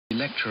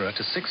lecturer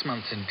to 6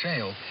 months in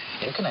jail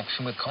in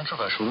connection with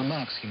controversial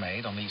remarks he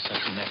made on the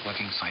social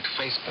networking site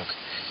Facebook.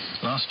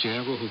 Last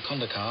year, Ruhul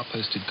Kondakar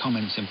posted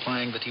comments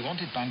implying that he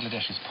wanted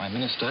Bangladesh's Prime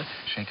Minister,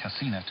 Sheikh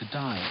Hasina, to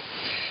die.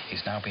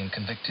 He's now been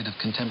convicted of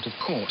contempt of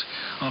court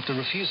after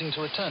refusing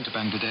to return to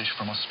Bangladesh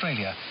from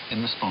Australia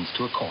in response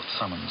to a court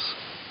summons.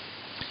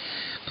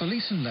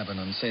 Police in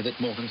Lebanon say that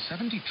more than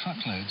 70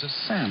 truckloads of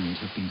sand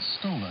have been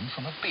stolen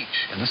from a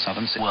beach in the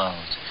southern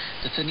world.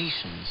 The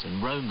Phoenicians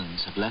and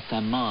Romans have left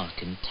their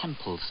mark in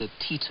temples that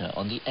teeter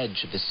on the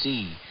edge of the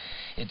sea.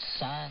 Its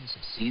sands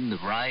have seen the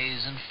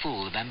rise and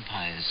fall of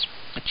empires.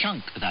 A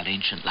chunk of that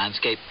ancient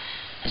landscape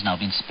has now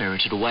been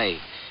spirited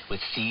away, with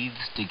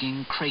thieves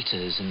digging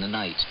craters in the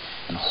night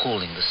and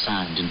hauling the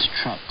sand into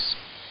trucks.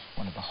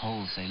 One of the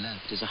holes they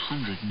left is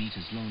 100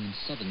 meters long and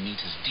 7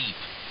 meters deep.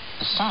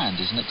 The sand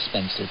is an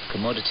expensive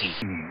commodity.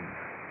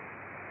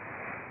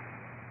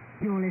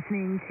 You're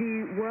listening to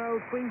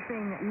World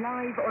Briefing,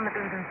 live on the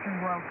BBC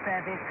World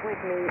Service with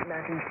me,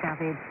 Maddie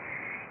Savage.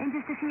 In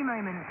just a few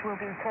moments,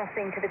 we'll be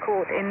crossing to the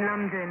court in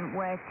London,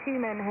 where 2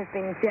 men have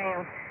been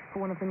jailed for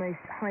one of the most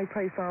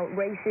high-profile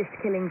racist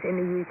killings in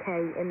the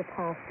UK in the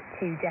past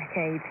 2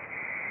 decades.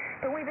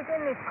 But we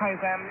begin this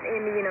programme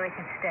in the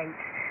United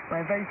States,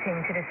 where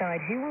voting to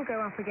decide who will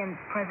go up against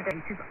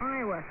President of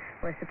Iowa,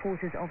 where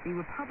supporters of the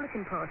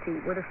Republican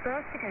Party were the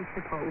first to go to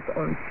the polls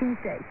on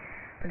Tuesday.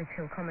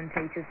 Political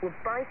commentators were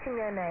biting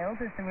their nails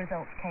as the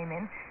results came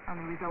in, and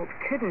the results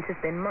couldn't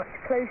have been much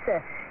closer.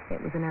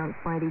 It was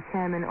announced by the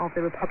chairman of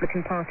the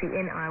Republican Party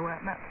in Iowa,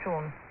 Matt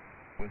Strawn.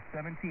 With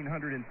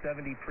 1,770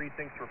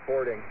 precincts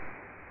reporting,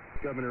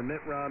 Governor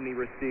Mitt Romney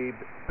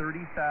received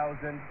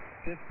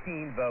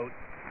 30,015 votes.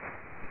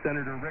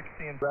 Senator Rick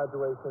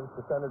congratulations to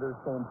Senators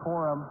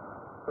Santorum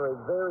for a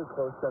very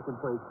close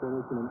second-place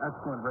finish and an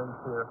excellent race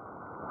here.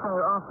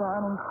 So after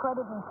an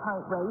incredibly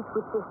tight race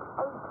with just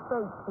 8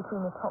 votes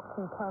between the top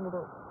 2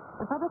 candidates,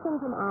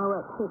 Republicans in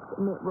Iowa picked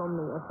Mitt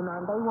Romney as the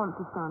man they want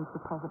to stand for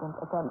president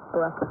against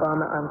Barack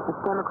Obama and the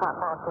Democrat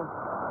Party.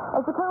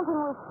 As the counting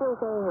was still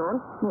going on,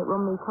 Mitt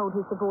Romney told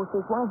his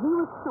supporters why he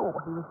was sure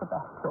he was the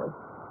best choice.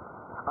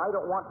 I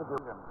don't want to do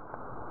him.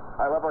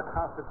 I love our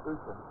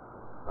Constitution.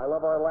 I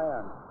love our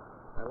land.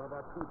 I love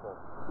our people.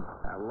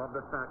 I love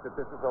the fact that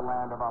this is a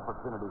land of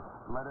opportunity.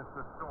 Let us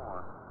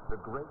restore the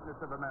greatness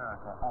of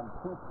America and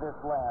keep this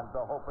land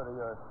the hope of the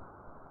earth.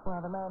 Well,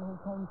 the man who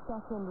came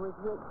second was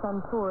Rick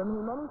Santorum,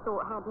 who many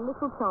thought had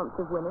little chance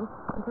of winning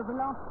until the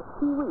last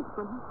few weeks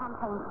when he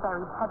campaigned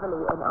very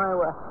heavily in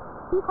Iowa.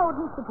 He told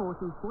his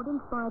supporters what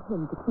inspired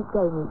him to keep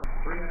going.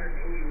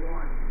 381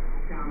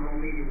 town hall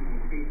meetings and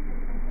speeches.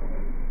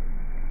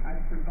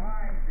 I've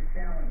survived the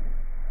challenge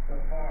so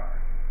far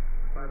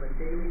by the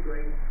daily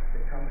grace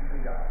that comes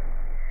from God.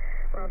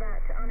 Well,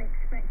 that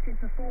unexpected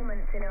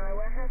performance in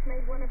Iowa has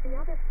made one of the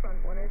other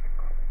frontrunners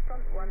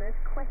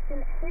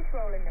question his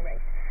role in the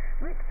race.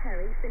 Rick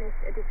Perry finished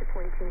a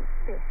disappointing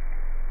 5th.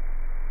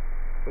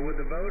 But with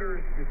the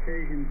voters'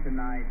 decision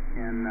tonight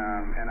in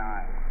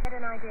Iowa, Get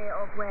an idea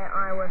of where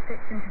Iowa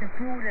fits into the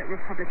broader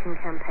Republican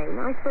campaign.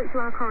 I spoke to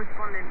our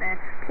correspondent there,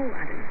 Paul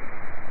Adams.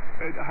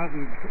 It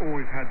hasn't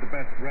always had the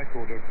best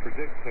record of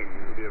predicting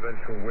the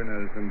eventual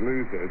winners and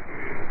losers,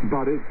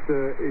 but it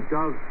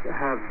does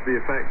have the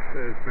effect,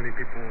 as many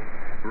people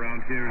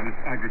around here in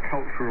this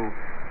agricultural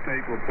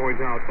state will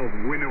point out, of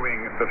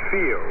winnowing the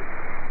field.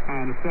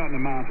 And a certain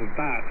amount of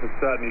that has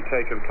certainly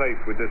taken place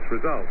with this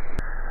result.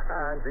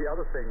 And the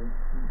other thing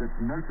that's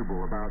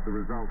notable about the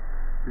results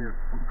here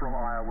from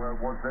Iowa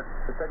was that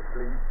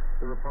essentially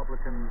the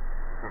Republican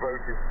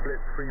vote is split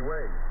 3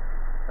 ways.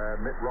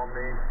 Mitt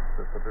Romney,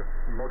 the sort of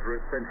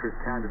moderate centrist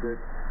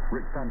candidate,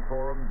 Rick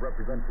Santorum,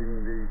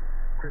 representing the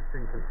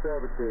Christian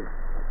conservative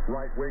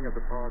right wing of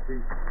the party,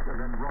 and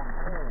then Ron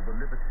Paul, the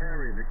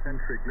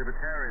eccentric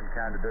libertarian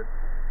candidate,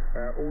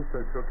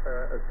 also took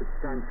a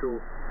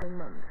substantial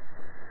month.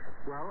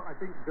 Well, I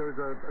think there is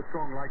a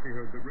strong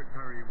likelihood that Rick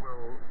Perry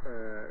will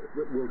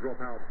drop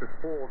out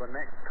before the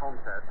next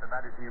contest, and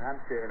that is New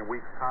Hampshire in a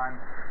week's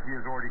time. He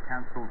has already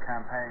cancelled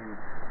campaign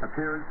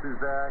appearances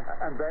there,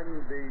 and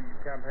then the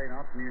campaign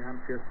after New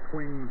Hampshire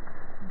swings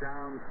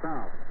down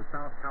south to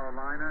South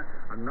Carolina,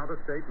 another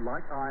state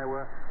like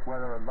Iowa, where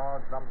there are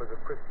large numbers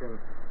of Christian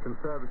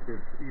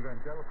conservative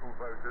evangelical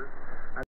voters.